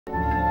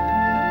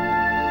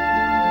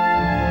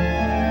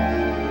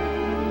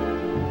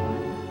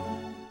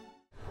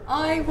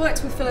I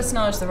worked with Phyllis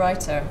Nage, the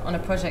writer, on a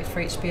project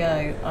for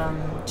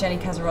HBO. Jenny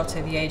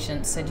Casarotto, the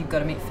agent, said, "You've got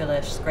to meet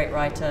Phyllis. She's a great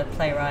writer,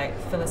 playwright."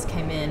 Phyllis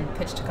came in,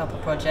 pitched a couple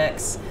of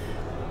projects.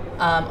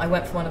 I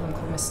went for one of them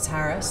called Mrs.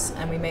 Harris,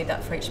 and we made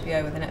that for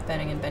HBO with Annette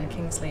Bening and Ben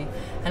Kingsley.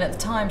 And at the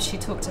time, she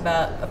talked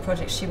about a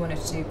project she wanted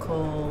to do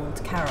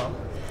called Carol.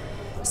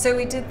 So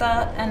we did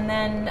that, and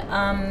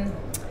then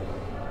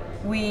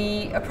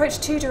we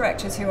approached two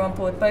directors who were on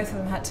board. Both of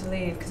them had to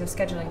leave because of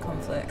scheduling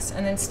conflicts.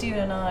 And then Stephen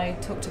and I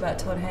talked about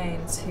Todd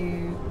Haynes,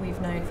 who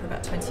we've known for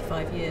about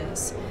 25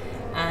 years.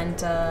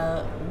 And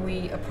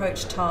we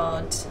approached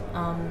Todd,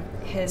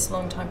 his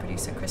longtime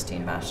producer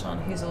Christine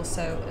Bachon, who's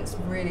also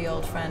a really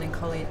old friend and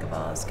colleague of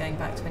ours going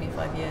back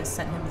 25 years,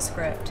 sent him the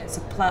script. It's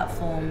a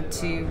platform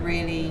to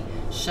really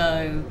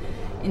show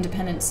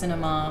independent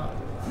cinema,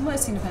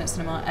 most independent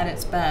cinema at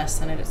its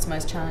best and at its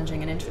most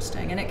challenging and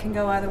interesting, and it can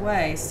go either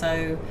way.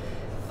 So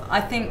I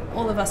think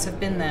all of us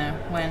have been there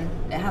when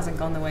it hasn't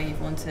gone the way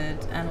you've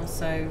wanted, and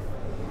also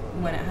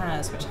when it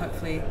has, which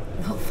hopefully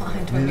we'll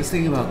find. I mean, the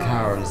thing about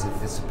Carol is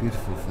it's a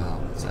beautiful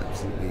film. It's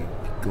absolutely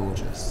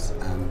gorgeous,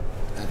 and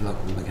Ed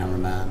Luckman, the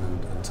cameraman,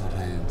 and Todd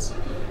Haynes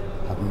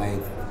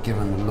have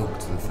given the look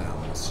to the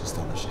film. It's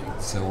astonishing.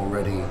 So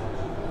already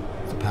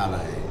the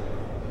palette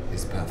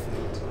is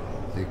perfect,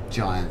 the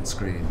giant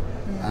screen,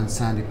 and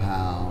Sandy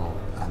Powell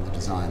and the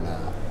designer.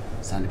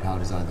 Sandy Powell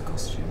designed the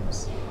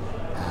costumes,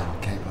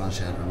 and Kate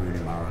Blanchett and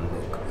Rooney Mara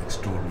look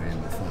extraordinary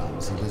in the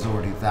film. So there's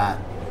already that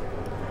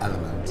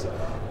element.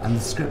 And the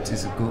script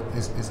is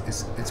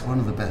it's one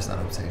of the best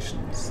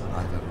adaptations that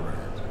I've ever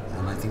read,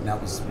 and I think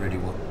that was really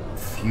what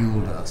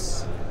fueled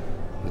us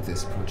with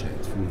this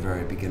project from the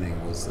very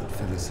beginning, was that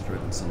Phyllis had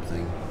written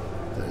something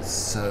that is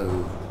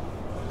so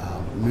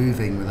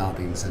moving without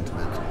being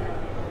sentimental.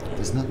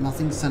 There's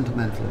nothing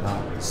sentimental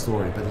about the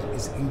story, but it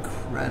is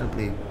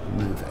incredibly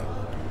moving,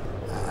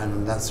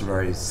 and that's a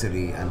very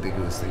silly,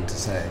 ambiguous thing to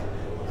say,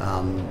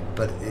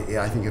 but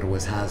I think it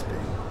always has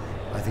been.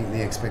 I think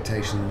the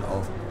expectation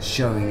of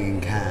showing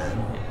in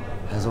Cannes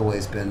has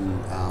always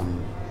been,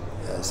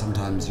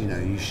 sometimes,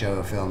 you show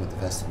a film at the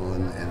festival,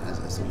 and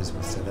as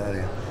Elizabeth said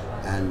earlier,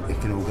 and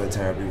it can all go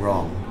terribly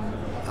wrong.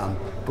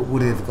 But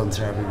would it have gone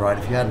terribly right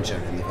if you hadn't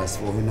shown it in the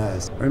festival? Who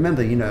knows? I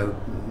remember,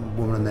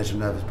 Woman on the Edge of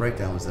Nervous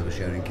Breakdown was never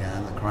shown in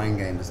Cannes, The Crying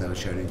Game was never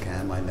shown in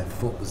Cannes, My Left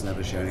Foot was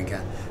never shown in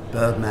Cannes,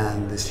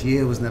 Birdman this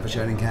year was never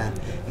shown in Cannes.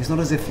 It's not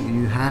as if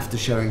you have to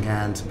show in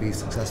Cannes to be a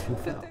successful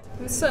film.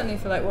 Certainly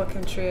for like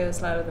Joachim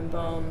Trier's Louder Than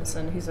Bombs,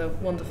 and who's a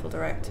wonderful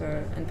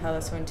director, and Paolo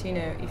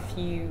Sorrentino, if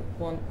you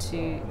want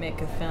to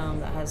make a film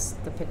that has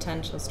the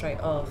potential straight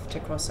off to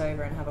cross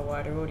over and have a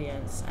wider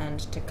audience and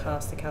to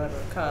cast the caliber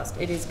of cast,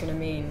 it is going to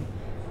mean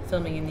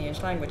filming in the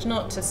English language.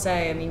 Not to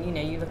say,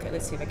 you look at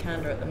Alicia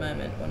Vikander at the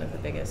moment, one of the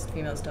biggest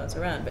female stars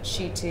around, but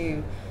she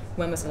too,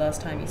 when was the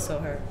last time you saw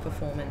her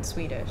perform in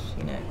Swedish,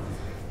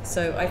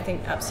 So I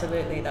think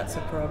absolutely that's a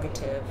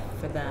prerogative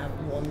for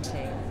them,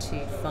 wanting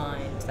to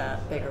find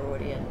that bigger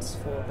audience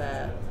for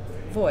their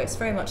voice,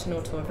 very much an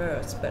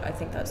auteur-verse, but I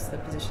think that's the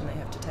position they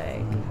have to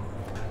take.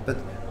 But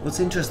what's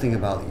interesting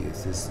about the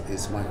youth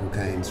is Michael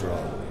Caine's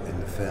role in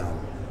the film,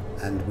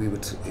 and we were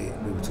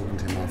talking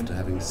to him after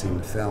having seen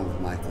the film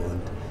with Michael,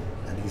 and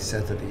he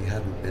said that he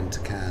hadn't been to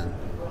Cannes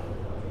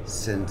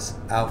since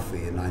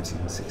Alfie in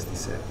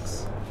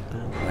 1966,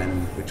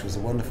 which was a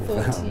wonderful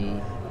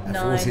film.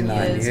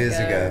 49 years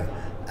ago.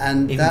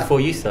 And even before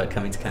you started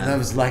coming to Cannes. That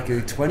was like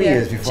 20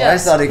 years before I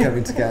started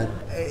coming to Cannes.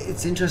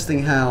 It's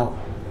interesting how,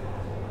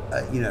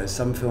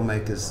 some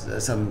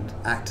filmmakers, some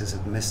actors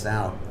have missed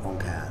out on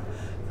Cannes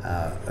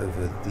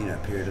over a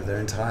period of their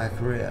entire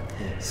career.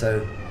 Yeah.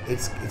 So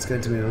it's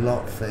going to mean a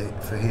lot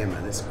for him,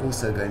 and it's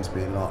also going to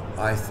be a lot,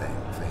 I think,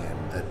 for him,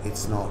 that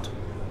it's not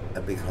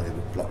a big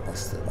Hollywood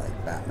blockbuster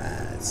like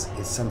Batman. It's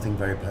something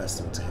very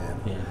personal to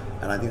him,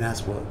 and I think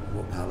that's what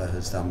Paolo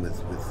has done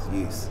with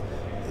Youth.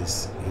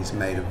 Is he's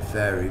made a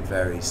very,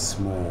 very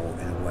small,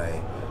 in a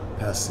way,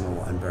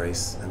 personal and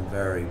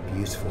very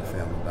beautiful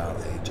film about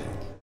aging.